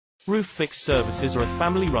Roof Fix Services are a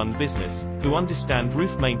family-run business, who understand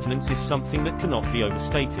roof maintenance is something that cannot be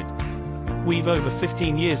overstated. We've over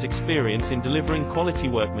 15 years experience in delivering quality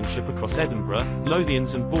workmanship across Edinburgh,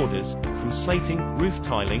 Lothians and borders, from slating, roof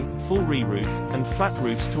tiling, full re-roof, and flat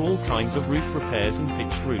roofs to all kinds of roof repairs and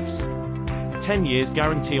pitched roofs. 10 years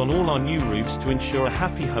guarantee on all our new roofs to ensure a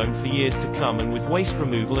happy home for years to come, and with waste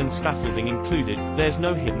removal and scaffolding included, there's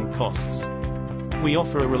no hidden costs. We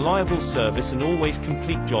offer a reliable service and always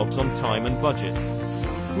complete jobs on time and budget.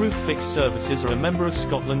 Roof Fix Services are a member of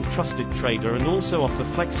Scotland Trusted Trader and also offer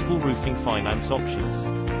flexible roofing finance options.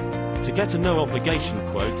 To get a no-obligation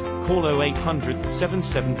quote, call 0800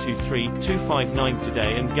 7723 259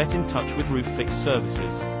 today and get in touch with Roof Fix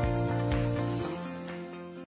Services.